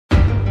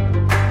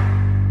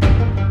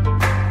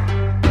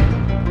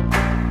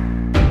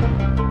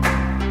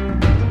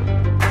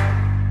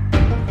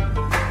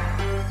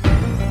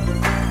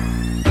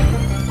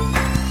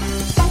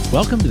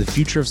Welcome to the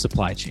Future of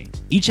Supply Chain.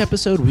 Each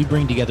episode, we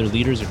bring together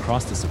leaders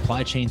across the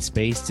supply chain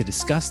space to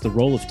discuss the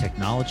role of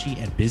technology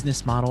and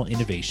business model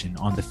innovation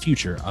on the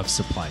future of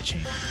supply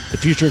chain. The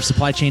Future of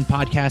Supply Chain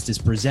podcast is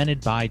presented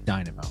by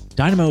Dynamo.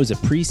 Dynamo is a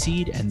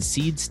pre-seed and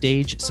seed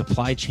stage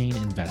supply chain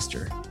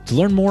investor. To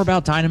learn more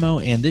about Dynamo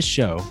and this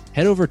show,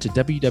 head over to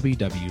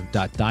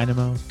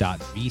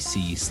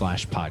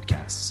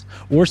www.dynamo.vc/podcasts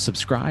or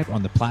subscribe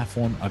on the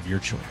platform of your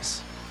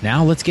choice.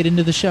 Now let's get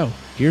into the show.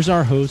 Here's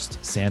our host,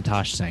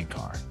 Santosh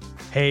Sankar.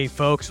 Hey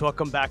folks,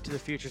 welcome back to the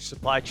Future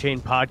Supply Chain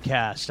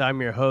Podcast. I'm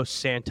your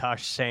host,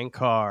 Santosh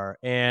Sankar,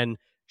 and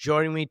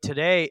joining me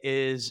today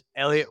is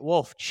Elliott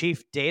Wolf,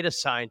 Chief Data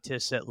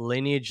Scientist at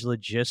Lineage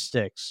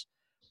Logistics.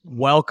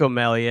 Welcome,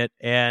 Elliott.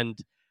 And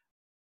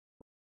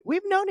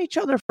we've known each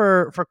other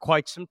for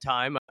quite some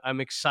time.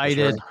 I'm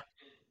excited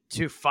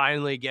to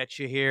finally get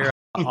you here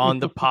on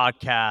the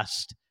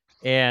podcast.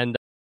 And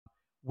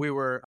we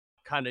were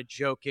kind of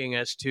joking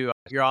as to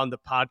you're on the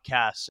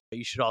podcast,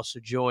 you should also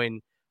join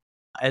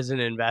as an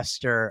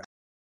investor,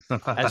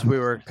 as we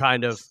were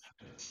kind of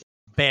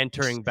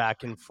bantering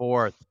back and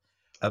forth.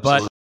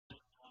 Absolutely. But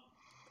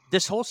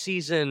this whole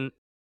season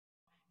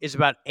is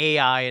about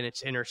AI and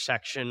its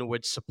intersection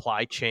with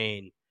supply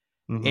chain.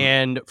 Mm-hmm.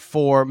 And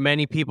for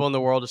many people in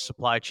the world of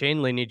supply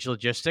chain, Lineage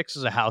Logistics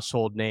is a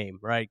household name,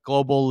 right?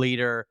 Global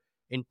leader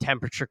in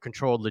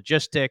temperature-controlled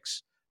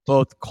logistics,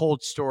 both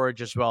cold storage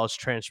as well as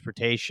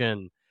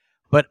transportation.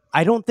 But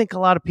I don't think a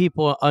lot of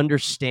people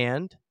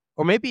understand,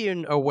 or maybe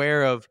even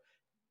aware of,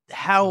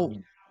 how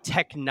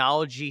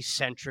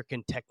technology-centric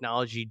and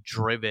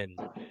technology-driven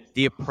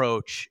the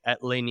approach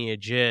at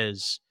Lineage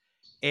is.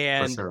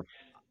 And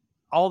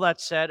all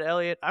that said,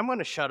 Elliott, I'm going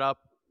to shut up.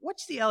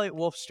 What's the Elliott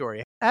Wolf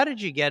story? How did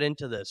you get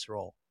into this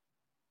role?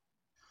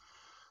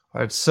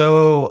 All right,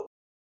 so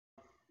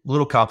a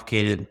little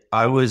complicated.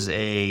 I was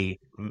a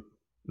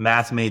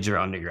math major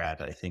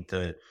undergrad. I think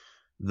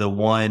the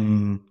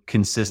one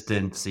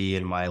consistency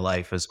in my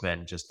life has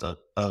been just a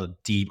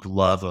deep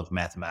love of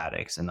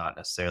mathematics, and not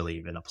necessarily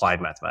even applied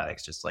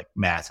mathematics, just like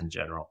math in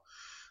general.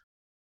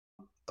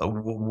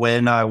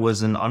 When I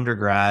was an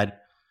undergrad,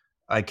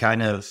 I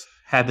kind of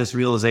had this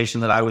realization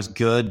that I was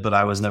good, but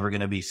I was never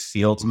going to be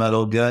Fields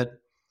Medal good.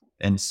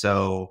 And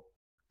so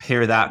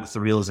pair that with the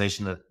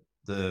realization that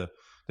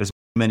there's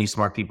many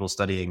smart people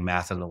studying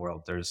math in the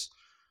world.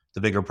 The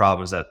bigger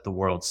problem is that the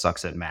world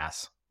sucks at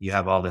math. You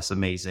have all this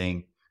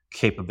amazing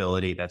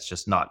capability that's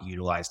just not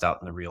utilized out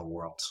in the real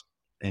world.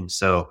 And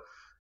so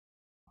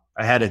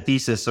I had a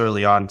thesis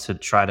early on to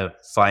try to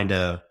find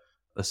an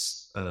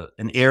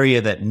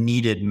area that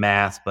needed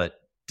math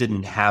but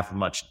didn't have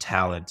much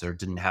talent or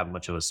didn't have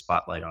much of a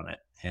spotlight on it.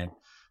 And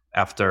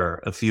after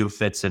a few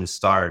fits and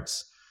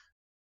starts,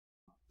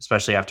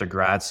 especially after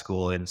grad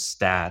school in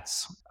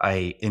stats,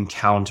 I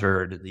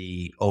encountered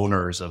the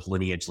owners of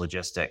Lineage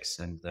Logistics,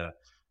 and the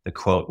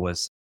quote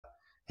was,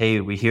 "Hey,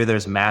 we hear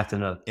there's math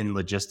in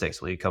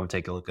logistics. Will you come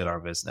take a look at our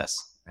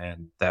business?"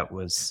 And that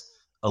was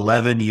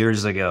 11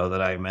 years ago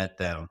that I met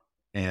them.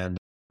 And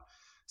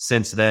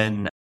since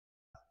then,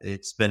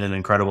 it's been an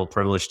incredible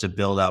privilege to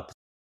build up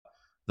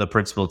the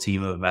principal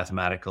team of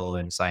mathematical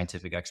and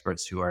scientific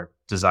experts who are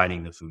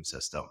designing the food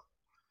system.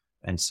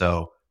 And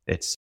so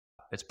it's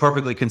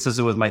perfectly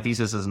consistent with my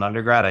thesis as an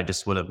undergrad. I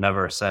just would have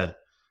never said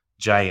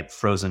giant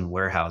frozen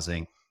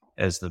warehousing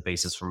as the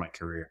basis for my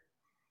career.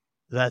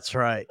 That's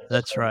right.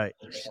 That's right.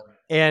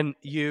 And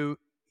you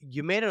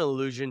made an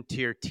allusion to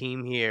your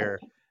team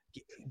here.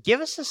 Give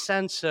us a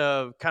sense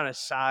of kind of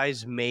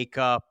size,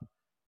 makeup,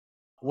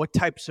 what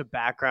types of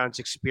backgrounds,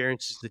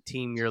 experiences the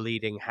team you're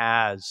leading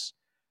has,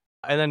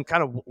 and then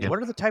kind of what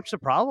are the types of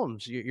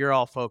problems you're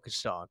all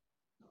focused on?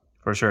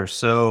 For sure.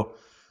 So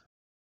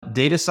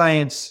data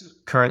science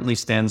currently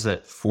stands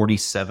at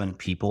 47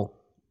 people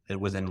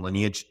within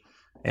Lineage.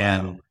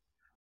 And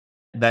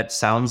that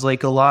sounds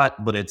like a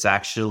lot, but it's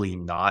actually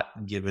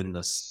not, given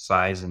the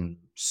size and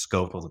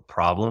scope of the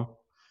problem.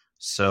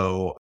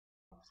 So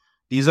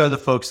these are the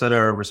folks that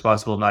are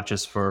responsible not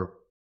just for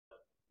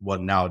what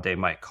nowadays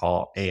might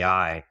call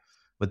AI,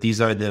 but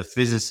these are the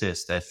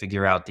physicists that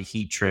figure out the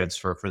heat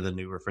transfer for the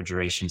new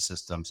refrigeration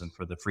systems and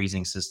for the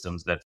freezing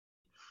systems that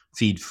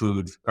feed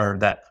food or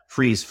that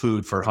freeze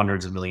food for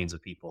hundreds of millions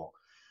of people.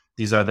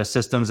 These are the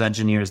systems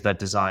engineers that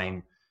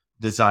design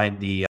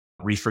the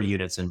reefer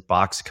units in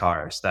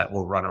boxcars that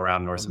will run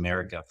around North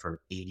America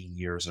for 80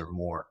 years or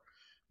more.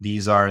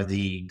 These are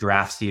the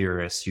graph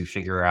theorists who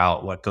figure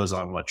out what goes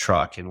on what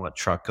truck and what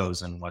truck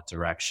goes in what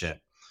direction.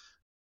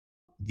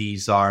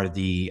 These are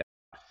the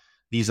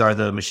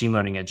machine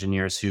learning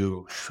engineers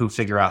who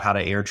figure out how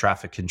to air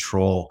traffic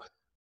control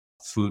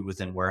food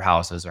within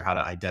warehouses or how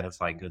to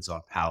identify goods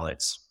on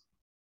pallets.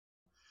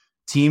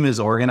 Team is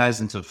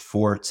organized into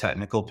 4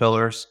 technical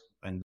pillars,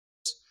 and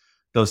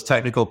those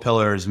technical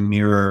pillars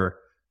mirror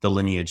the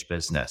Lineage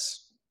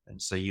business. And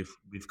so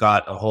we've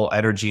got a whole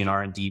energy and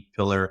R&D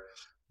pillar.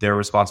 They're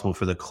responsible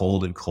for the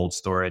cold and cold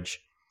storage.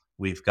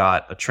 We've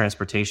got a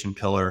transportation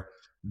pillar.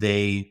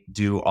 They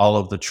do all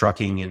of the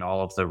trucking and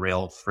all of the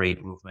rail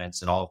freight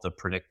movements and all of the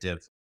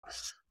predictive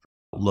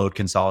load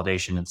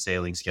consolidation and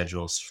sailing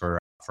schedules for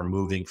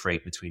moving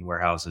freight between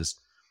warehouses.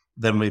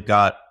 Then we've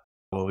got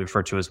what we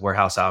refer to as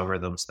warehouse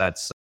algorithms.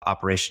 That's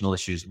operational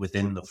issues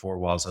within the four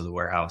walls of the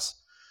warehouse.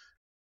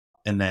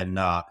 And then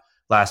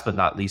last but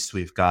not least,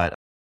 we've got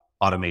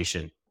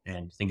automation.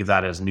 And think of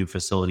that as new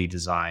facility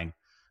design,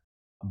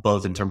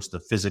 both in terms of the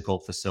physical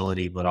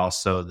facility, but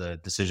also the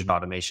decision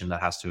automation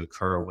that has to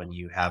occur when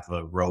you have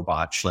a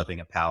robot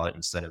schlepping a pallet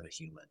instead of a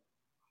human.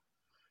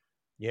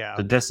 Yeah.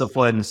 The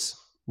disciplines,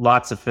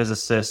 lots of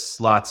physicists,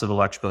 lots of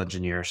electrical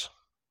engineers.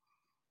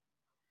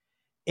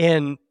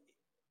 And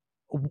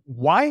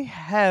why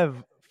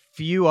have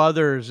few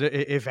others,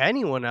 if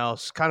anyone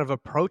else, kind of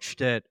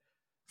approached it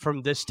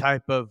from this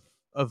type of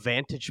a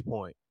vantage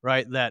point,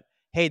 right? That,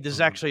 hey, this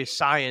is actually a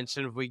science,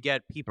 and if we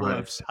get people who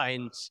have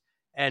science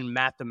and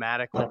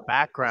mathematical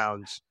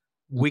backgrounds,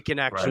 we can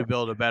actually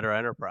build a better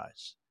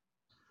enterprise.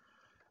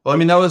 Well, I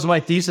mean, that was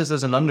my thesis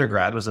as an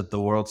undergrad, was that the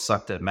world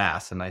sucked at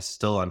math. And I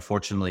still,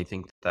 unfortunately,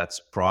 think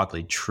that's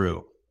broadly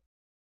true.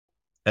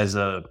 As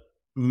a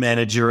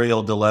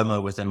managerial dilemma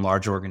within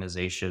large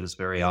organizations,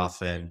 very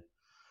often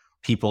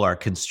people are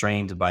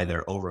constrained by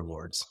their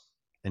overlords.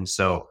 And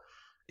so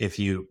if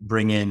you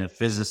bring in a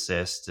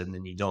physicist and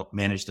then you don't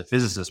manage the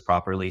physicist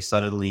properly,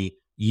 suddenly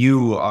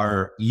you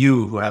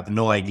who have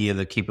no idea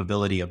the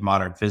capability of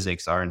modern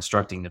physics are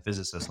instructing the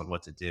physicist on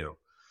what to do.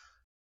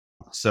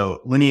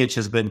 So Lineage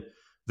has been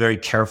very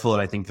careful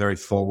and I think very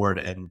forward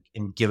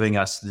in giving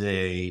us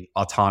the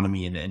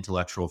autonomy and the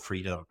intellectual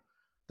freedom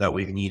that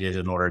we've needed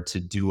in order to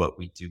do what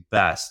we do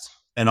best.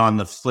 And on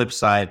the flip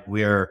side,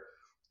 we're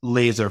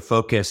laser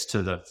focused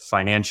to the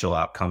financial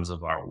outcomes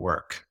of our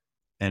work.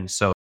 And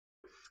so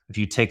if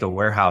you take a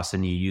warehouse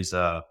and you use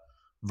a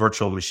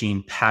virtual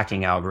machine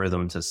packing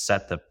algorithm to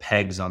set the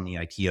pegs on the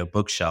IKEA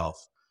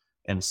bookshelf,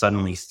 and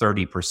suddenly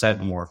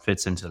 30% more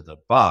fits into the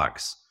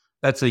box,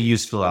 that's a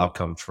useful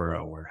outcome for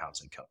a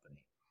warehousing company.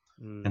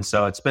 And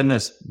so it's been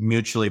this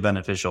mutually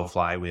beneficial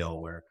flywheel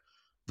where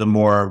the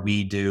more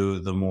we do,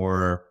 the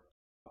more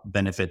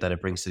benefit that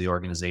it brings to the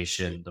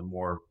organization, the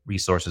more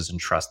resources and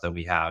trust that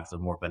we have, the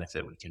more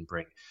benefit we can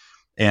bring.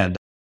 And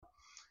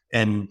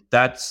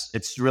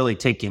it's really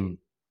taken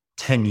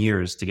 10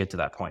 years to get to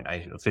that point.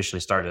 I officially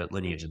started at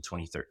Lineage in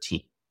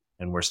 2013,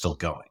 and we're still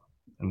going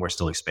and we're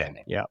still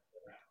expanding. Yeah.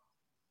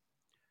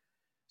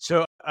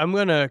 So I'm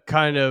going to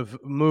kind of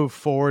move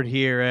forward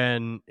here,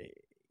 and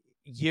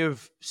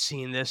you've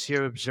seen this,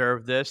 you've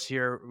observed this,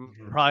 you're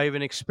probably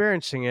even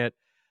experiencing it.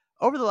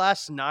 Over the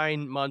last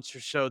 9 months or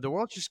so, the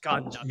world just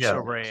got nuts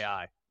over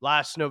AI.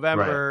 Last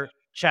November,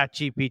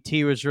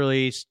 ChatGPT was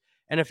released,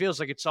 and it feels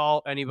like it's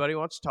all anybody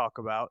wants to talk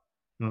about.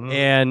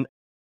 And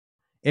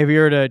if you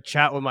were to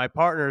chat with my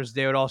partners,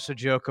 they would also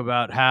joke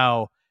about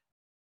how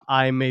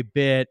I'm a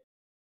bit,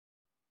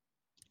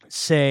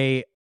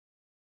 say,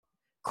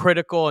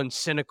 critical and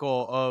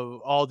cynical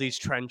of all these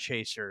trend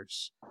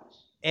chasers.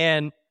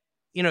 And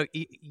you know,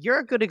 you're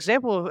a good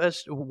example of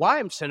as to why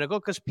I'm cynical,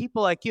 because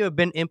people like you have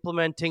been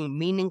implementing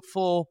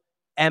meaningful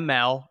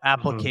ML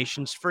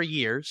applications for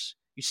years.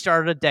 You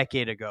started a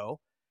decade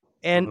ago.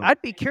 And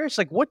I'd be curious,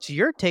 like, what's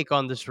your take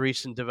on this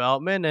recent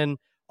development and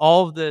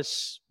all of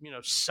this, you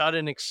know,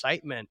 sudden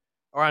excitement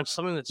around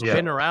something that's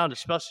been around,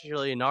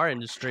 especially in our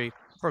industry,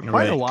 for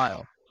quite a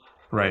while?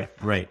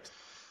 Right.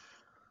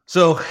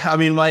 So, I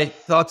mean, my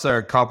thoughts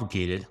are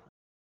complicated.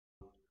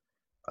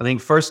 I think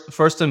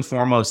first and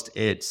foremost,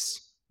 it's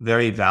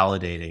very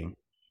validating.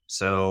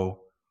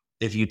 So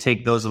if you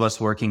take those of us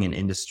working in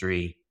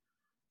industry,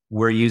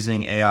 we're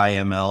using AI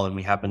ML, and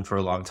we have been for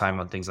a long time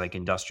on things like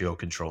industrial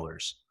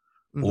controllers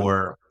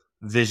or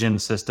vision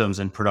systems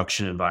in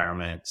production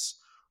environments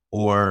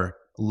or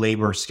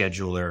labor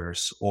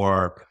schedulers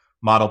or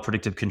model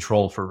predictive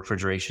control for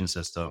refrigeration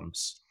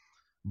systems.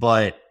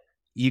 But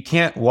you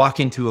can't walk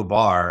into a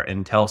bar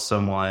and tell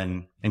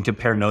someone and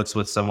compare notes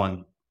with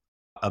someone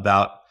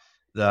about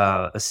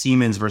a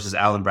Siemens versus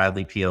Allen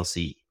Bradley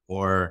PLC,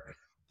 or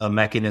a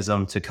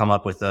mechanism to come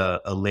up with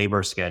a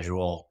labor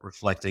schedule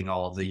reflecting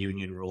all of the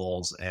union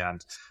rules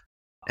and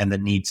the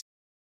needs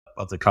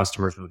of the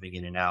customers moving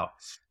in and out.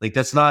 Like,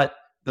 that's not,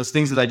 those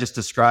things that I just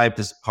described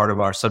as part of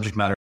our subject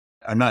matter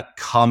are not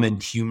common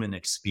human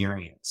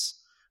experience,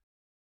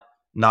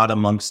 not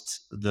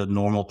amongst the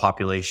normal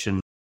population,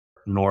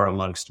 nor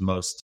amongst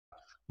most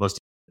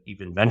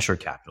even venture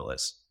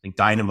capitalists. I think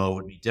Dynamo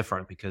would be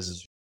different because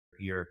of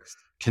your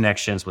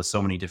connections with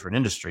so many different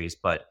industries,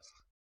 but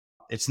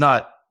there's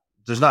not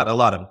a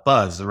lot of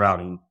buzz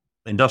around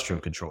industrial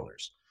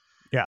controllers.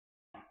 Yeah.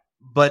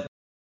 But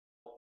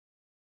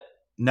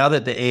now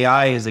that the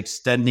AI is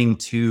extending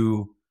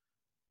to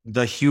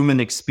the human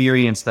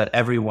experience that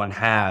everyone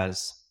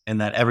has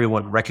and that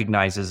everyone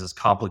recognizes as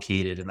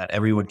complicated and that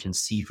everyone can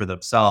see for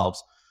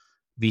themselves,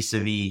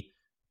 vis-a-vis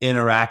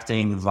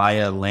interacting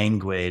via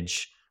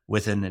language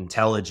with an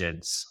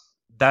intelligence,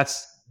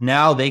 that's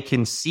now they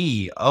can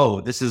see,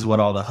 oh, this is what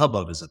all the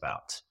hubbub is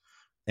about.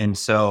 And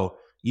so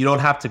you don't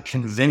have to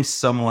convince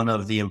someone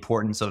of the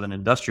importance of an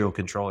industrial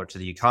controller to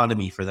the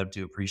economy for them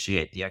to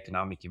appreciate the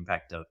economic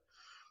impact of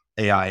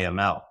AI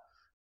ML.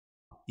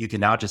 you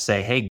can now just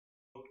say, hey,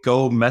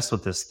 go mess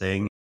with this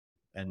thing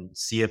and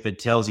see if it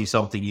tells you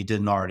something you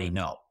didn't already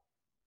know.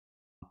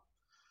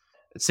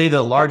 I'd say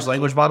the large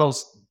language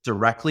models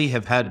directly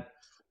have had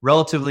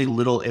relatively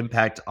little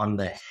impact on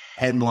the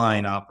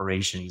headline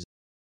operations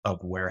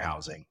of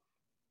warehousing.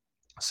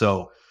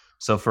 So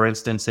for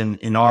instance,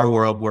 in our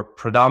world, we're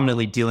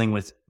predominantly dealing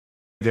with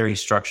very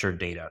structured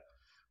data.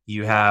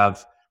 You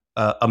have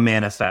a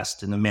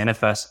manifest, and the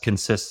manifest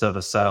consists of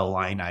a set of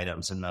line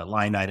items, and the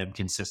line item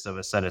consists of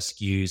a set of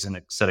SKUs and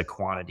a set of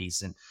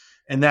quantities,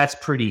 and that's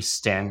pretty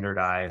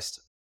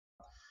standardized.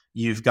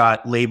 You've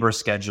got labor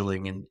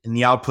scheduling, and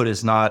the output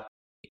is not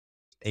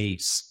a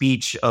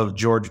speech of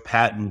George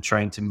Patton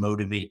trying to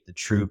motivate the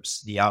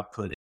troops. The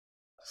output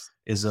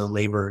is a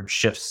labor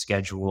shift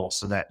schedule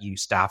so that you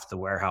staff the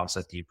warehouse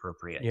at the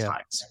appropriate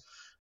times.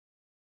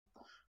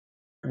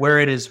 Where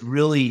it is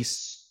really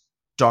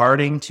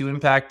starting to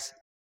impact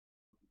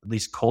at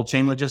least cold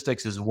chain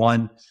logistics is,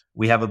 one,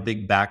 we have a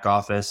big back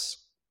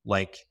office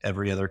like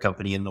every other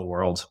company in the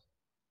world.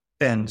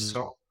 And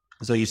so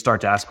you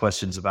start to ask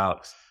questions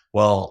about,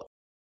 well,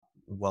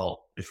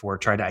 if we're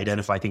trying to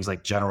identify things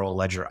like general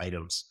ledger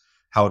items,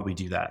 how would we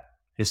do that?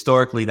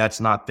 Historically, that's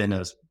not been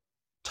a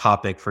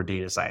topic for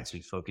data science.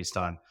 We've focused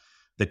on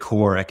the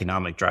core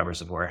economic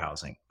drivers of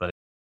warehousing. But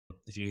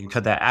if you can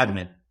cut that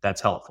admin,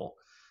 that's helpful.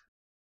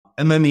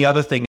 And then the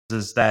other thing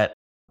is that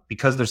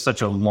because there's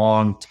such a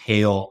long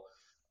tail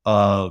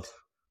of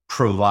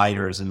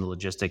providers in the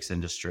logistics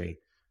industry,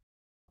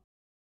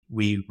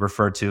 we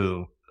refer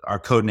to our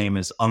code name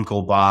as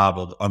Uncle Bob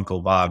of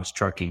Uncle Bob's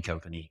Trucking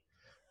Company.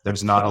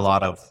 There's not a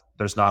lot of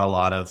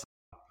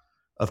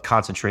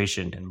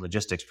concentration in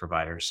logistics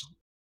providers,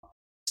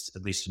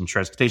 at least in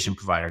transportation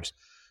providers.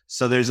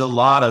 So there's a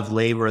lot of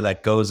labor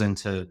that goes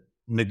into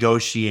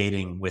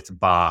negotiating with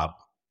Bob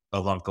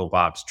of Uncle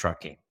Bob's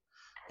Trucking.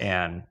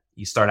 And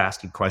you start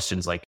asking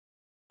questions like,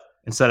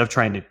 instead of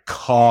trying to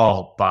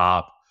call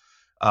Bob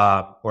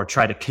or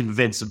try to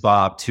convince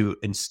Bob to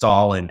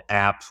install an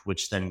app,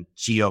 which then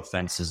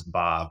geofences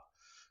Bob,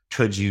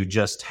 could you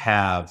just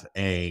have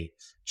a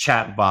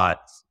chat bot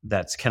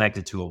that's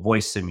connected to a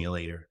voice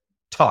simulator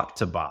talk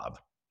to Bob?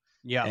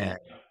 Yeah.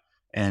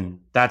 And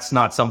that's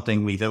not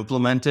something we've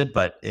implemented,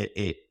 but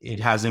it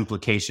has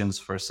implications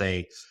for,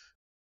 say,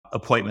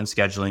 appointment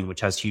scheduling, which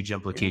has huge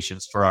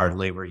implications for our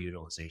labor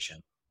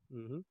utilization.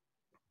 Mm-hmm.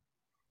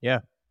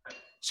 Yeah.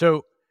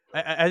 So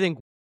I think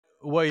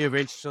what you've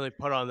interestingly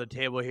put on the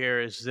table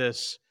here is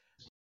this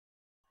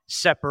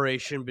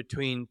separation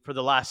between, for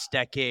the last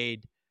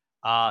decade,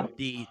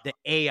 the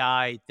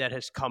AI that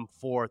has come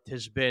forth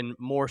has been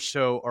more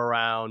so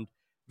around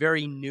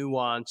very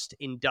nuanced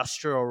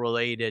industrial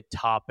related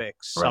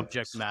topics,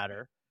 subject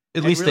matter.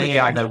 At least really the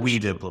AI that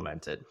we've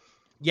implemented.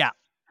 Yeah.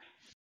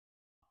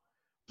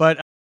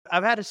 But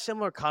I've had a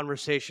similar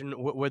conversation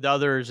with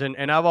others,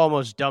 and I've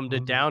almost dumbed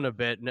it down a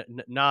bit,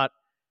 not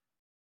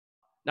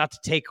to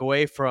take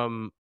away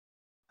from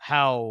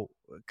how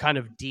kind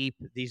of deep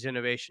these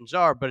innovations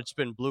are, but it's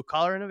been blue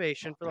collar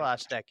innovation for the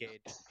last decade.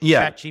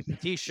 Yeah.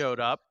 ChatGPT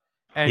showed up,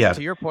 and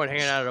to your point,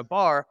 hanging out at a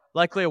bar,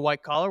 likely a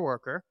white collar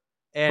worker,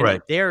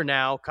 and they're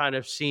now kind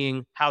of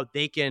seeing how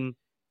they can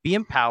be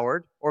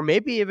empowered, or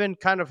maybe even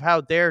kind of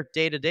how their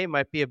day to day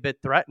might be a bit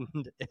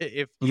threatened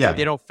if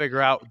they don't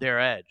figure out their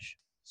edge.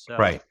 So.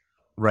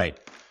 Right.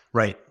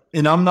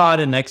 And I'm not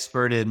an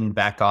expert in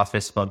back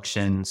office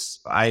functions.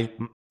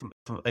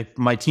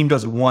 My team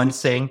does one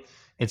thing.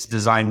 It's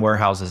design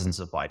warehouses and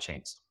supply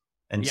chains.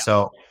 And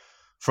so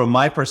from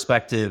my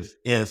perspective,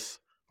 if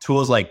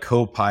tools like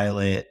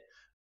Copilot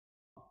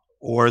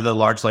or the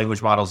large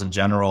language models in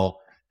general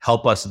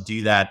help us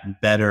do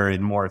that better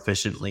and more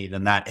efficiently,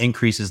 then that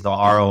increases the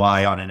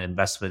ROI on an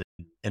investment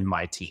in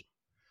my team.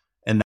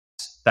 And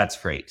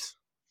that's great.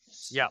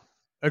 Yeah,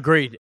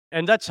 agreed.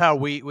 And that's how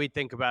we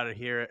think about it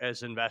here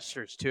as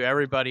investors too.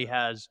 Everybody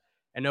has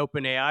an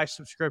open AI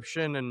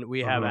subscription, and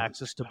we have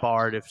access to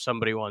Bard if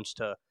somebody wants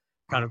to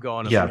kind of go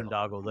on a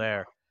boondoggle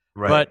there.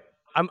 Right. But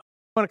I'm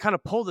going to kind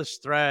of pull this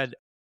thread.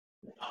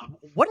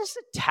 What does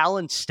the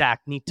talent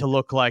stack need to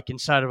look like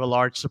inside of a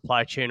large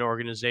supply chain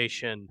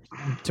organization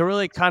to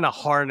really kind of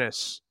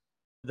harness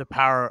the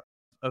power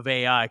of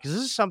AI? Because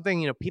this is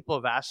something, people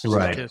have asked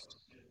us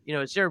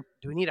do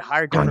we need to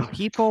hire different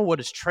people? What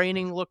does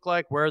training look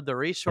like? Where are the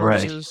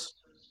resources?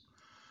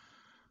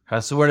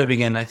 So where to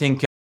begin? I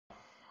think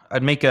I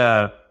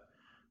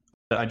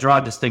draw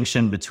a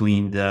distinction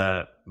between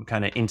the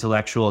kind of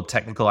intellectual,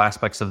 technical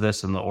aspects of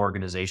this and the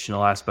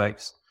organizational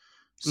aspects.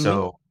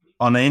 So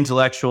on the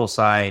intellectual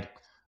side,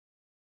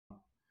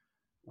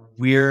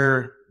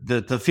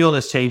 the field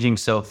is changing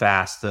so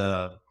fast.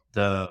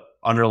 The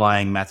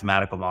underlying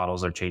mathematical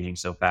models are changing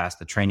so fast.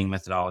 The training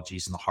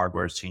methodologies and the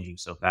hardware is changing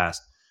so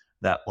fast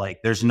that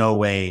there's no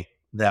way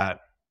that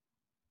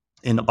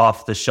an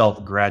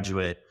off-the-shelf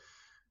graduate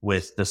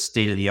with the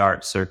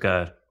state-of-the-art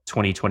circa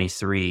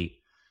 2023,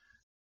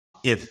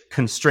 if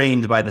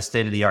constrained by the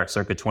state-of-the-art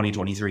circa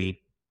 2023,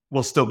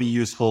 will still be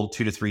useful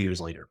 2 to 3 years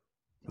later.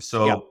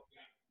 So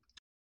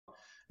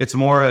it's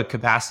more a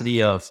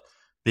capacity of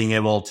being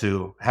able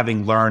to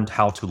having learned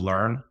how to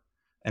learn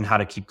and how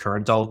to keep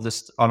current all of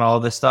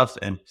this stuff.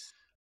 And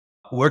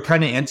we're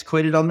kind of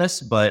antiquated on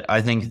this, but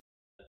I think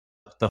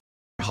the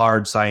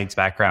hard science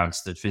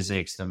backgrounds, the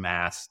physics, the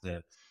math,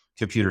 the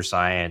computer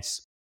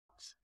science,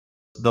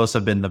 those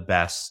have been the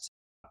best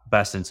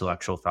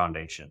intellectual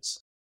foundations.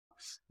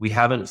 We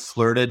haven't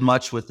flirted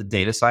much with the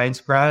data science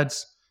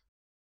grads.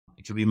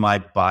 It could be my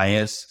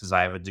bias because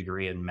I have a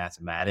degree in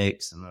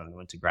mathematics and then I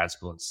went to grad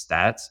school in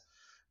stats,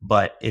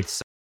 but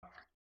it's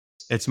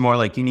more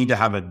like you need to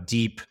have a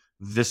deep,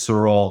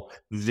 visceral,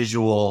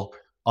 visual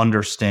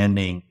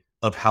understanding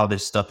of how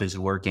this stuff is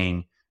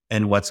working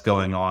and what's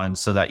going on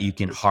so that you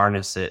can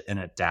harness it and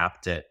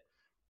adapt it,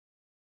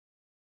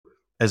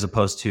 as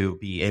opposed to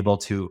be able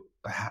to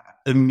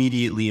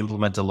immediately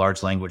implement a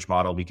large language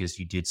model because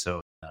you did so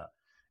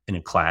in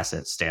a class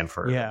at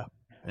Stanford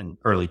in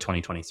early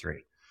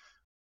 2023.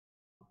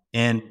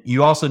 And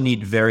you also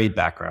need varied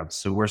backgrounds.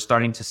 So we're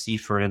starting to see,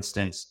 for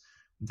instance,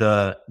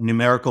 the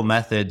numerical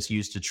methods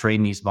used to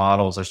train these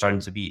models are starting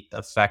to be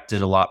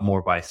affected a lot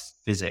more by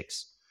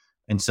physics.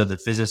 And so the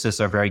physicists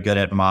are very good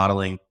at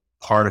modeling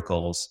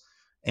particles.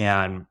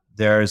 And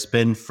there's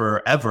been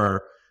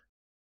forever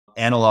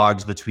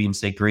analogs between,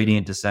 say,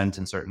 gradient descent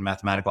and certain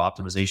mathematical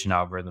optimization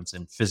algorithms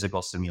and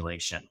physical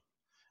simulation.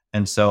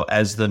 And so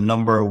as the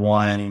number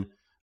one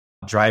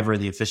driver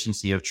of the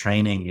efficiency of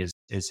training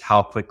is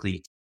how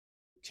quickly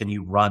can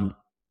you run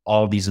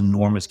all these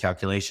enormous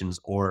calculations,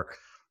 or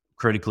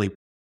critically,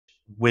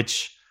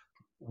 which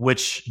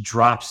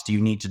drops do you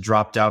need to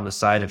drop down the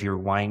side of your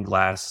wine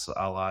glass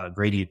a la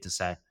gradient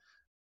descent?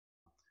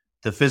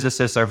 The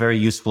physicists are very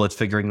useful at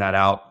figuring that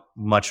out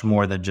much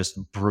more than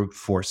just brute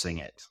forcing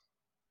it.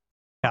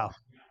 Yeah.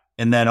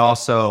 And then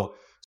also,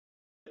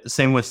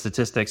 same with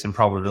statistics and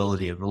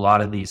probability. Of a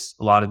lot of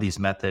these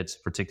methods,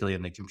 particularly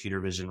in the computer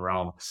vision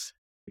realm,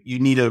 you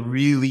need a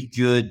really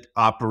good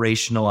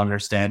operational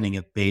understanding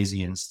of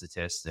Bayesian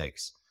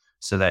statistics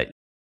so that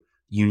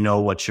you know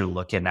what you're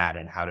looking at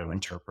and how to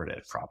interpret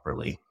it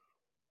properly.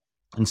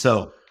 And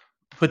so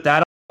put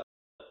that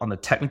on the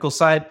technical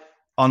side.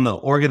 On the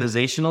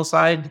organizational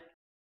side,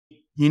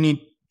 you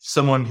need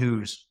someone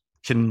who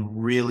can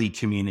really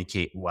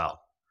communicate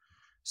well.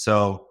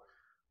 So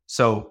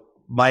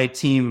my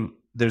team,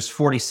 there's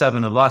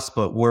 47 of us,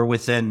 but we're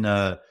within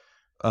a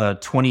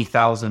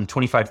 20,000,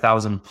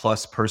 25,000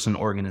 plus person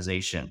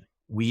organization.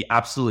 We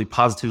absolutely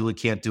positively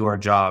can't do our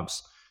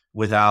jobs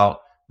without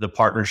the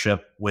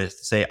partnership with,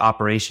 say,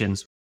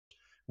 operations,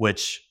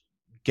 which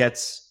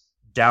gets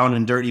down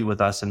and dirty with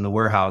us in the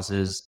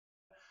warehouses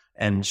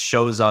and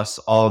shows us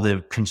all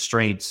the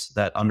constraints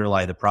that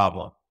underlie the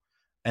problem.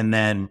 And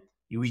then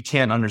we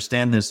can't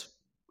understand this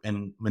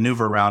and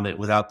maneuver around it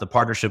without the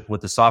partnership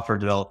with the software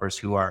developers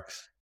who are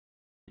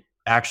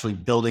actually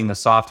building the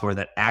software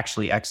that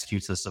actually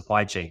executes the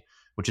supply chain,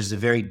 which is a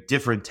very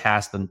different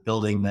task than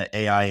building the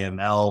AI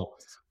ML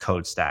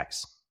code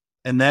stacks.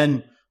 And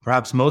then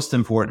perhaps most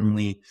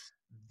importantly,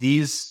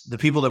 the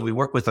people that we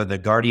work with are the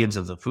guardians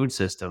of the food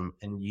system,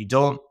 and you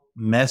don't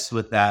mess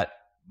with that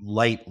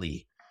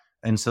lightly.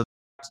 And so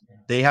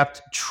they have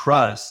to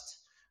trust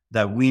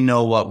that we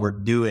know what we're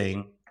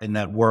doing and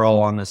that we're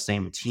all on the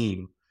same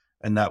team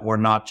and that we're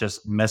not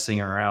just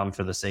messing around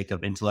for the sake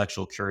of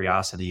intellectual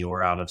curiosity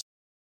or out of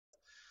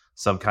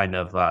some kind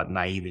of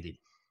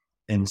naivety.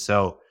 And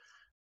so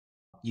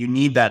you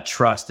need that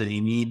trust, and you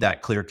need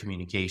that clear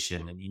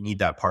communication, and you need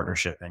that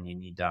partnership, and you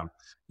need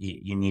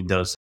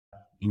those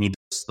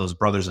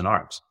brothers in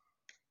arms.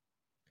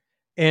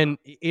 And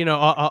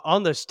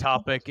on this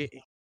topic,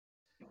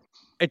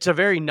 it's a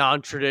very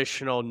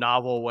non-traditional,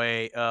 novel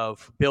way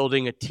of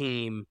building a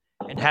team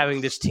and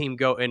having this team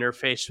go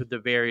interface with the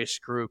various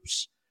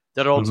groups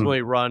that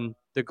ultimately run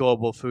the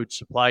global food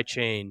supply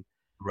chain.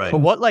 Right. But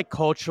what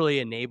culturally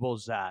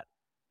enables that,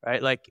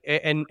 right?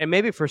 And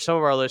maybe for some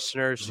of our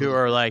listeners who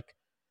are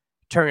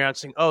turning around and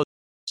saying, "Oh,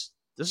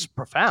 this is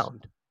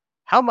profound."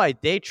 How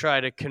might they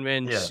try to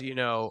convince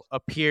a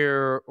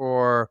peer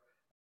or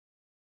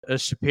a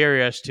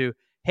superior as to,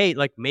 hey,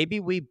 maybe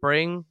we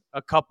bring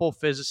a couple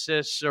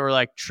physicists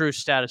or true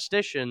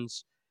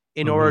statisticians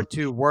in order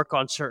to work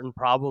on certain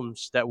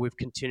problems that we've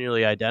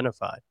continually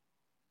identified?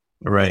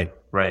 Right.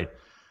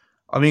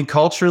 I mean,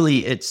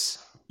 culturally,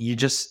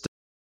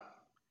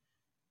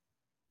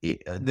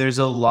 there's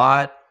a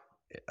lot.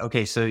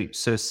 Okay, so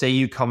say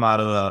you come out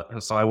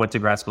of so I went to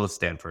grad school at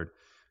Stanford.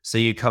 So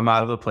you come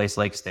out of a place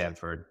like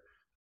Stanford.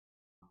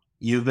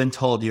 You've been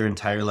told your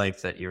entire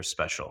life that you're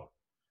special.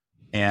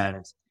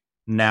 And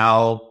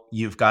now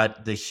you've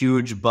got the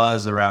huge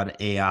buzz around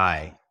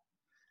AI.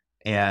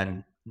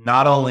 And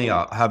not only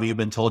have you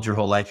been told your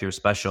whole life you're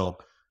special,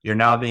 you're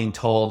now being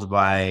told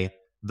by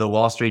the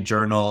Wall Street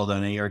Journal, the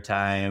New York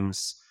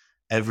Times,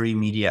 every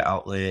media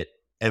outlet,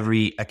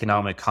 every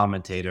economic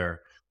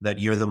commentator, that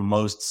you're the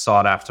most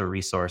sought after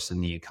resource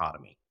in the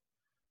economy.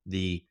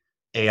 The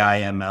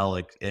AI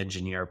ML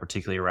engineer,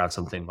 particularly around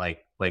something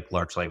like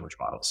large language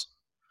models.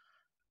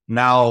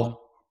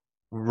 Now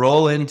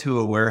roll into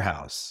a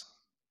warehouse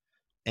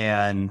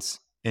and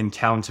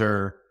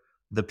encounter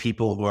the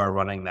people who are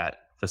running that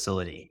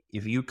facility.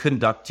 If you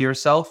conduct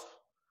yourself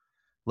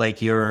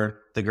like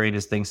you're the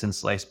greatest thing since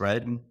sliced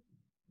bread,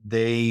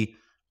 they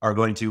are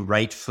going to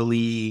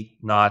rightfully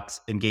not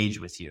engage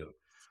with you.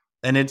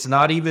 And it's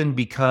not even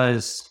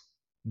because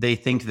they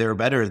think they're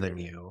better than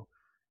you.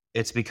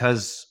 It's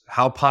because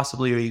how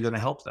possibly are you going to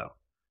help them?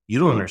 You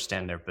don't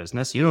understand their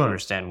business. You don't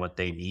understand what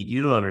they need.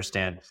 You don't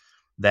understand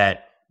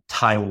that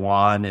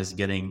Taiwan is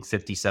getting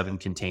 57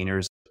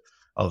 containers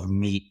of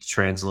meat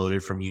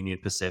transloaded from Union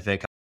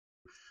Pacific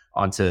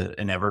onto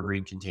an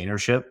evergreen container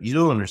ship. You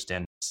don't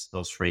understand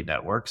those freight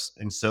networks.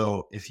 And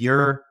so if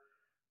you're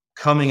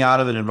coming out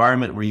of an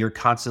environment where you're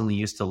constantly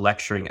used to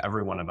lecturing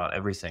everyone about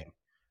everything,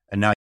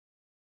 and now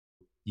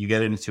you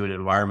get into an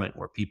environment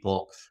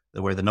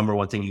where the number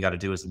one thing you got to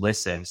do is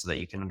listen so that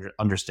you can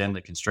understand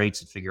the constraints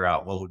and figure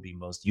out what would be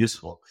most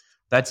useful.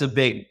 That's a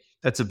big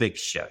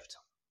shift.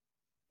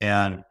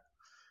 And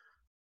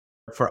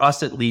for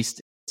us, at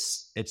least,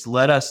 it's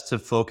led us to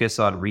focus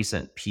on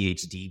recent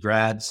PhD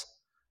grads.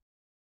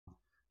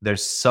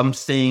 There's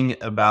something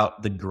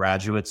about the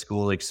graduate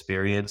school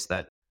experience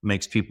that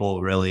makes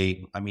people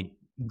really,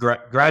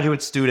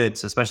 graduate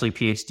students, especially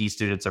PhD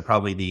students, are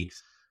probably the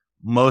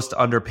most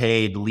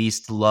underpaid,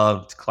 least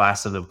loved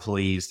class of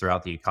employees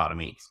throughout the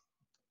economy.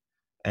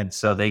 And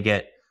so I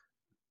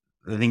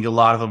think a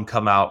lot of them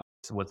come out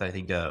with,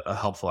 a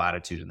helpful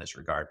attitude in this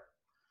regard.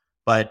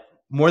 But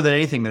more than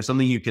anything, there's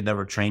something you could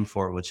never train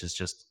for, which is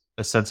just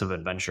a sense of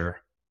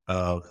adventure.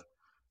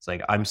 It's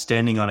like, I'm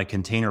standing on a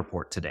container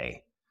port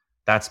today.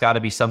 That's got to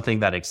be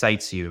something that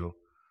excites you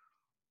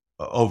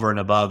over and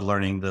above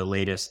learning the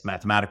latest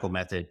mathematical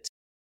method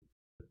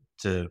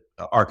to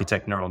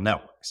architect neural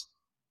networks.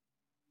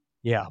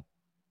 Yeah.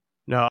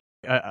 No,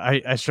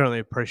 I certainly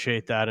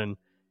appreciate that. And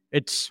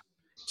it's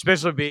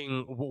especially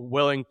being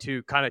willing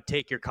to kind of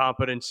take your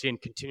competency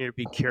and continue to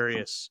be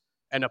curious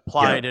and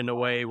apply it in a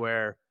way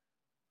where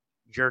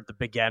you're the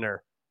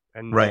beginner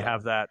and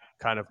have that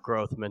kind of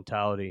growth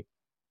mentality.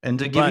 And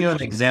to give you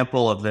an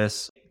example of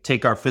this,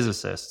 take our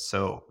physicists.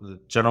 So the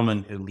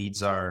gentleman who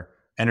leads our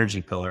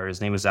energy pillar, his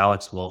name is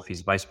Alex Wolf.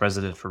 He's vice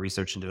president for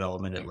research and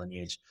development at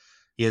Lineage.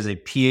 He has a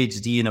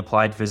PhD in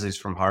applied physics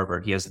from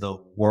Harvard. He has the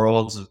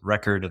world's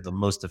record of the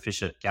most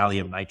efficient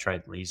gallium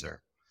nitride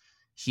laser.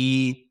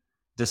 He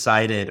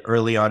decided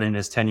early on in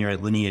his tenure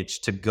at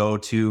Lineage to go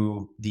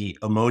to the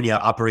Ammonia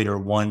Operator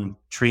 1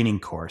 training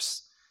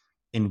course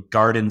in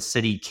Garden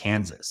City,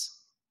 Kansas.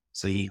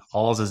 So he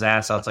hauls his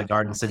ass out to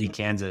Garden City,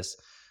 Kansas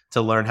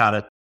to learn how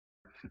to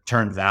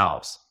turn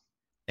valves.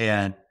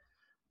 And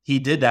he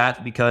did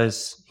that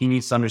because he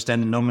needs to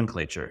understand the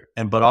nomenclature,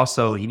 but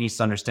also he needs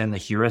to understand the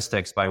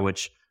heuristics by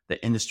which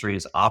the industry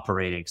is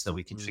operating so that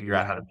we can figure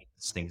out how to make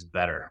these things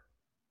better.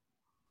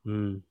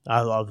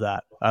 I love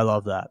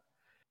that.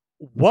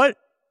 What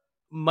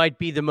might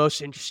be the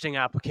most interesting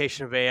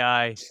application of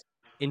AI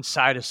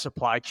inside a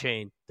supply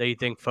chain that you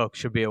think folks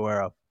should be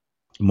aware of?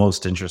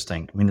 Most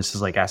interesting. This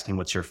is like asking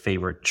what's your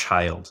favorite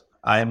child.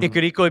 It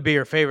could equally be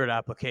your favorite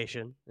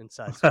application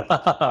inside.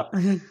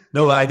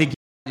 No, I think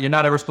you're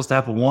not ever supposed to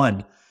have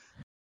one.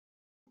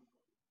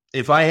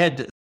 If I had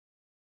to,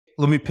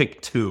 let me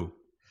pick two.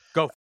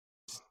 Go.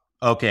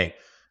 Okay.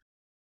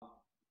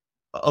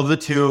 Of the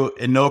two,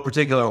 in no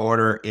particular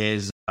order,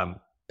 is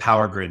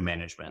power grid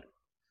management.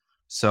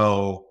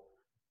 So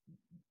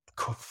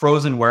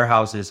frozen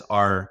warehouses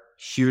are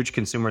huge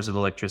consumers of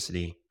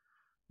electricity,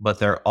 but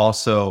they're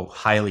also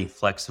highly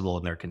flexible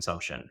in their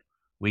consumption.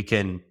 We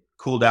can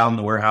cool down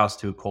the warehouse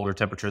to a colder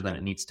temperature than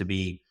it needs to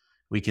be.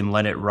 We can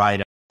let it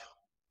ride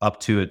up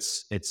to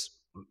its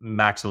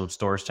maximum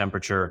storage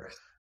temperature.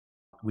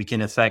 We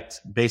can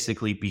affect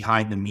basically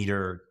behind the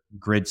meter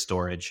grid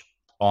storage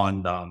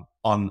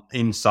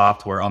in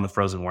software on the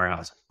frozen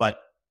warehouse. But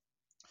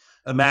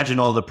imagine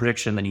all the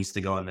prediction that needs to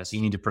go in this.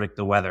 You need to predict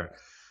the weather.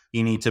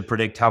 You need to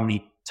predict how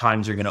many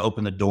times you're going to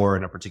open the door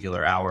in a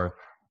particular hour.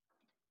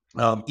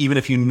 Even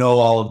if you know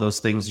all of those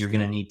things, you're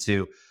going to need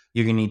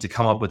to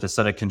come up with a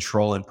set of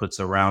control inputs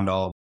around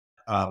all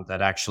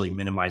that actually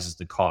minimizes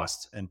the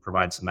cost and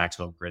provides the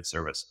maximum grid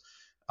service.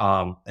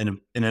 And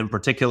in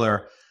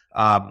particular,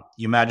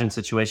 you imagine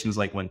situations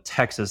like when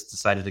Texas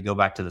decided to go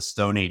back to the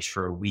Stone Age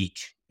for a week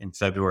in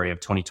February of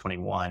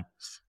 2021.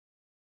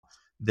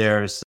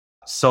 There's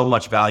so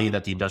much value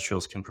that the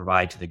industrials can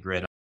provide to the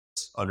grid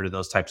under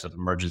those types of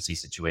emergency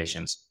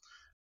situations.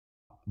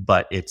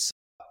 But it's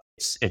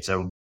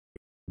a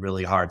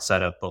really hard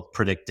set of both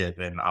predictive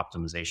and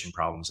optimization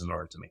problems in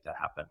order to make that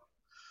happen.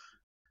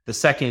 The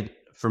second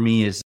for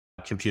me is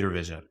computer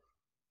vision.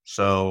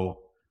 So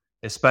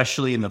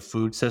especially in the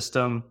food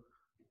system,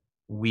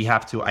 we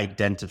have to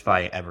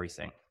identify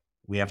everything.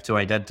 We have to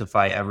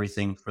identify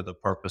everything for the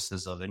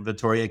purposes of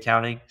inventory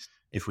accounting.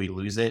 If we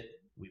lose it,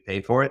 we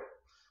pay for it.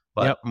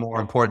 But more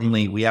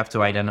importantly, we have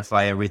to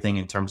identify everything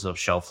in terms of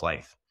shelf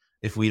life.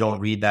 If we don't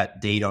read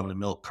that date on the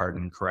milk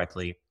carton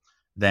correctly,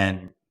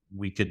 then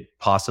we could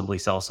possibly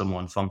sell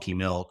someone funky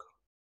milk,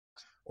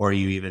 or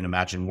you even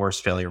imagine worse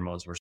failure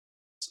modes where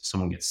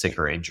someone gets sick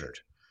or injured.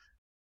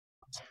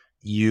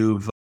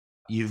 You've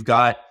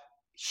got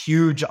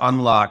huge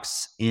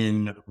unlocks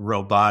in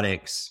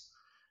robotics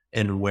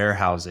and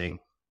warehousing,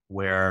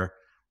 where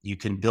you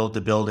can build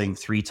the building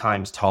 3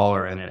 times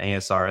taller in an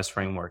ASRS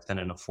framework than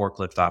in a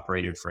forklift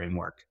operated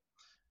framework.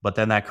 But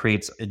then that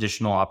creates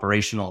additional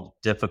operational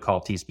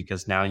difficulties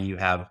because now you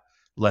have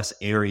less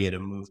area to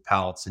move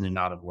pallets in and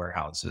out of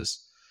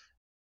warehouses.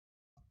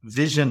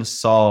 Vision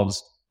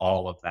solves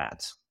all of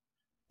that.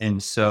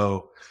 And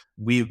so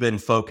we've been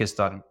focused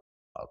on,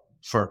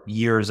 for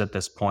years at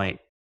this point,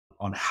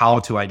 on how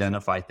to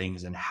identify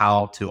things and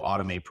how to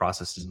automate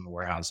processes in the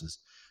warehouses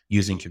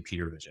using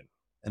computer vision.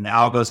 And the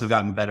algos have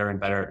gotten better and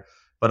better,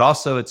 but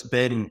also it's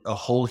been a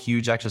whole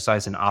huge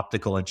exercise in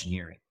optical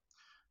engineering,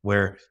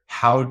 where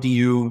how do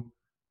you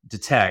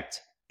detect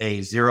a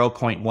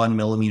 0.1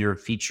 millimeter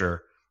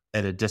feature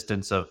at a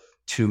distance of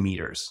 2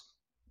 meters?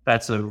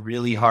 That's a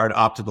really hard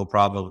optical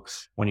problem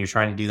when you're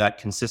trying to do that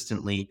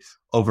consistently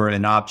over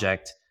an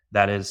object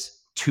that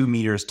is 2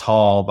 meters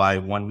tall by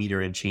 1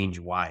 meter and change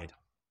wide,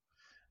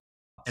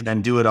 and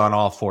then do it on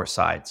all 4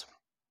 sides.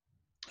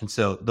 And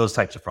so those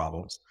types of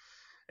problems.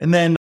 And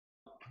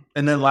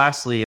then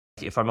lastly,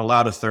 if I'm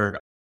allowed a third,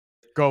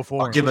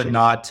 I'll give a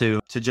nod to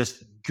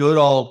just good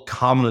old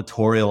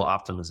combinatorial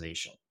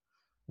optimization,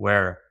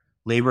 where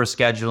labor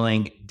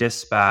scheduling,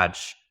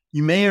 dispatch,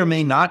 you may or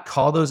may not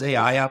call those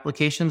AI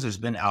applications. There's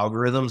been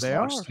algorithms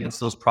launched against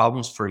those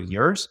problems for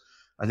years.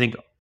 I think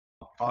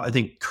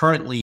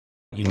currently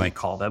you might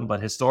call them,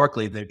 but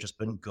historically they've just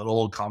been good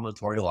old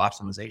combinatorial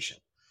optimization.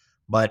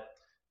 But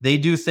they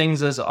do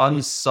things as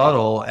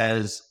unsubtle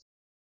as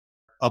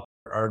up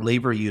our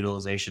labor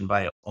utilization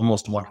by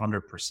almost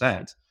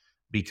 100%,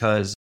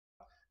 because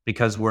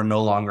we're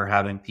no longer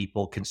having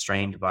people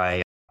constrained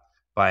by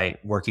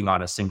working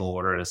on a single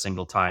order at a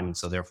single time, and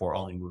so therefore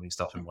only moving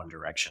stuff in one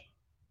direction.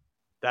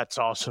 That's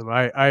awesome.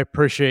 I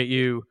appreciate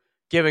you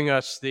giving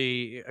us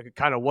the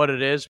kind of what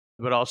it is,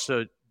 but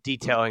also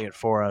detailing it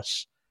for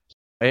us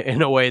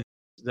in a way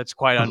that's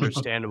quite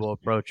understandable,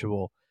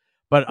 approachable.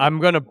 But I'm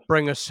going to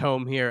bring us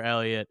home here,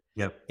 Elliott.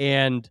 Yep.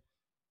 And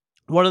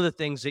one of the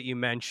things that you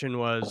mentioned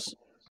was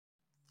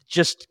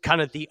just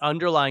kind of the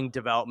underlying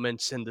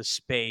developments in the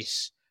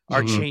space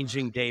are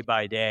changing day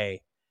by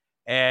day.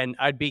 And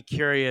I'd be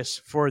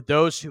curious, for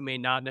those who may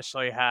not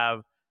necessarily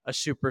have a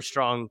super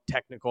strong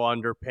technical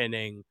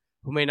underpinning,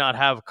 who may not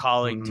have a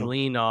colleague to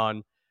lean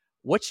on,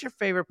 what's your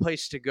favorite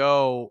place to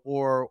go,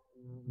 or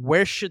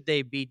where should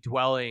they be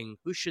dwelling?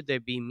 Who should they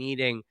be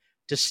meeting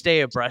to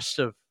stay abreast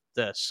of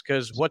this?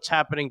 Because what's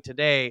happening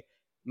today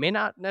may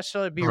not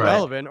necessarily be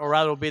relevant, or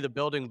rather will be the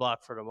building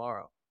block for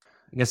tomorrow.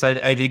 I guess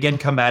I'd again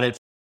come at it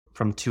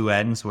from 2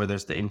 ends, where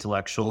there's the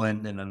intellectual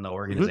end and then the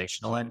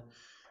organizational end.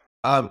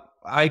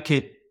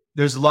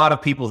 There's a lot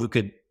of people who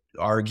could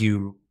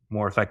argue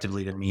more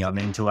effectively than me on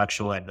the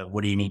intellectual end of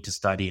what do you need to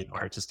study in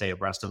order to stay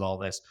abreast of all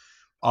this.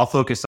 I'll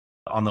focus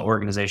on the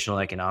organizational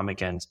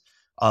economic end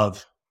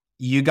of,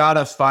 you got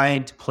to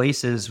find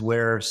places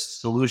where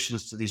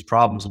solutions to these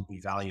problems will be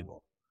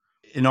valuable.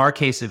 In our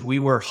case, if we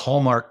were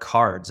Hallmark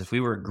cards, if we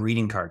were a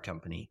greeting card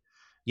company,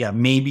 yeah,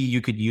 maybe you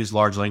could use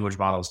large language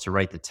models to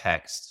write the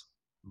text,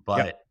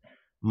 but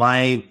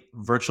my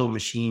virtual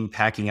machine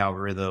packing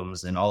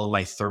algorithms and all of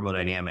my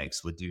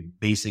thermodynamics would do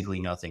basically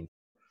nothing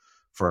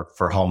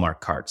for Hallmark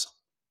cards.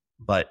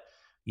 But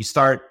you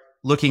start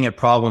looking at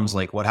problems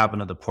like what happened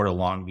to the Port of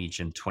Long Beach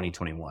in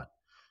 2021,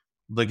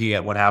 looking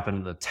at what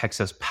happened to the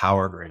Texas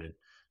power grid in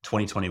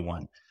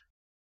 2021,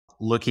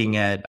 looking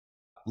at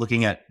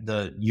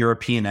the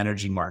European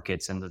energy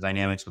markets and the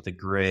dynamics with the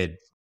grid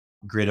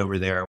over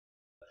there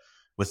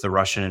with the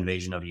Russian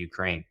invasion of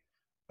Ukraine.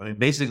 I mean,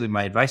 basically,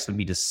 my advice would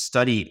be to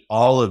study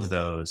all of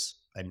those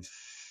and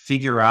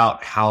figure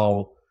out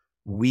how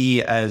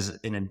we as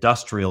an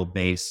industrial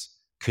base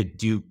could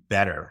do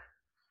better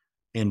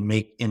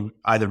in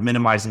either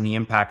minimizing the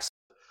impacts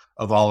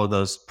of all of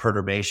those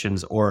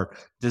perturbations, or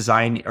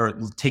design or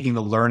taking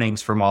the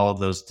learnings from all of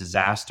those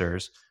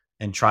disasters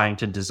and trying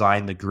to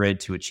design the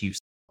grid to achieve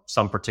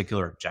some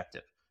particular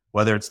objective,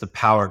 whether it's the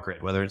power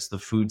grid, whether it's the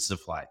food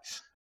supply.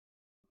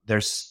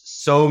 There's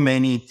so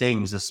many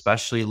things,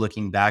 especially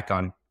looking back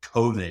on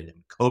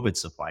COVID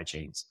supply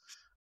chains.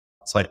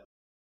 It's like,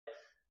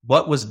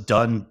 what was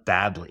done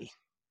badly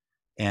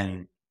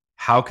and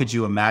how could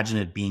you imagine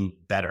it being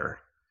better?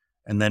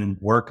 And then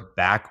work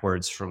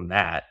backwards from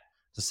that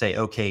to say,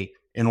 okay,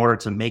 in order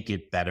to make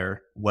it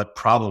better, what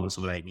problems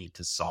would I need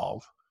to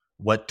solve?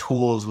 What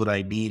tools would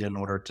I need in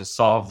order to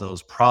solve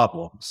those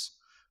problems?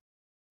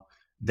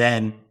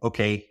 Then,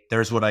 okay,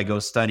 there's what I go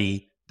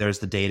study. There's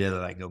the data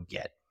that I go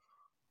get.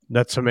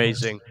 That's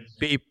amazing.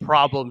 Be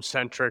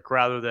problem-centric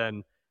rather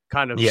than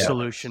kind of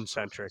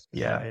solution-centric.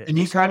 Yeah. And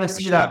you kind of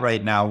see that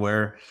right now,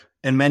 where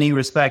in many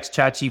respects,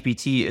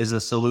 ChatGPT is a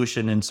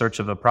solution in search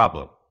of a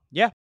problem.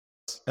 Yeah.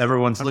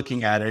 Everyone's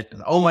looking at it.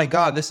 And, oh my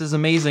God, this is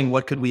amazing.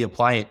 What could we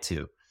apply it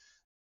to?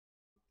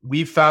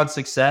 We've found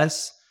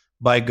success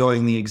by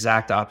going the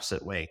exact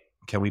opposite way.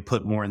 Can we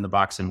put more in the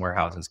box in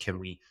warehouses? Can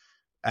we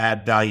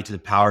add value to the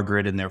power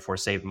grid and therefore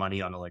save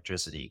money on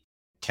electricity?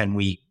 Can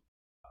we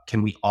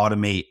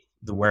automate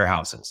the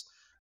warehouses?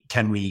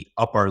 can we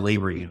up our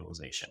labor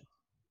utilization?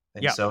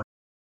 And so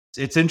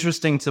it's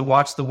interesting to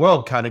watch the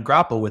world kind of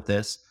grapple with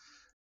this.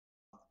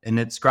 And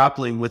it's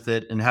grappling with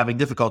it and having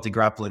difficulty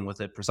grappling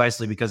with it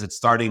precisely because it's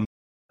starting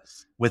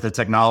with a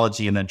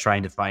technology and then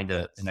trying to find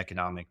an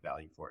economic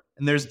value for it.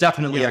 And there's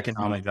definitely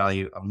economic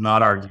value. I'm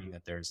not arguing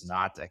that there's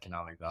not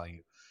economic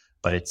value,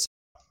 but it's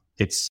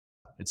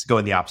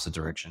going the opposite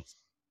direction.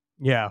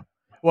 Yeah.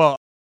 Well,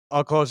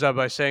 I'll close out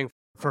by saying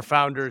for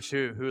founders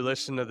who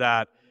listen to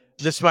that,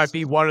 this might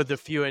be one of the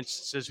few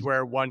instances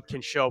where one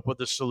can show up with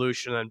a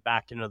solution and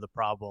back into the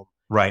problem.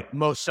 Right.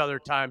 Most other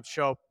times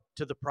show up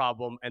to the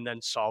problem and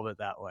then solve it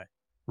that way.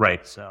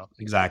 Right. So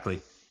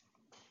exactly.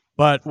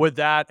 But with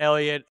that,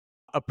 Elliott,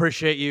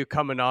 appreciate you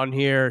coming on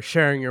here,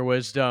 sharing your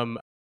wisdom,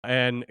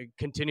 and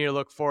continue to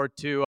look forward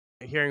to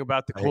hearing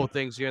about the cool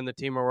things you and the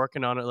team are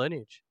working on at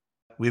Lineage.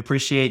 We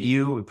appreciate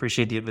you. We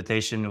appreciate the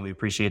invitation, and we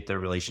appreciate the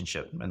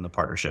relationship and the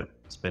partnership.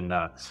 It's been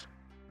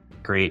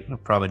great.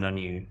 I've probably known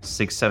you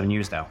 6-7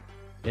 years now.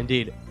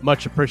 Indeed.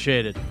 Much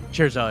appreciated.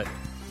 Cheers, Elliott.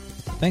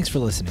 Thanks for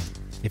listening.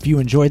 If you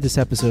enjoyed this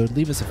episode,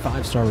 leave us a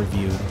 5-star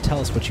review and tell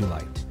us what you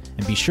liked.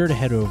 And be sure to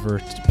head over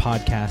to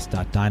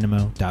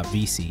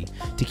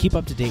podcast.dynamo.vc to keep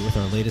up to date with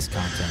our latest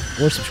content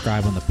or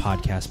subscribe on the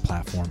podcast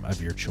platform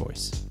of your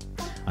choice.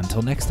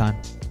 Until next time.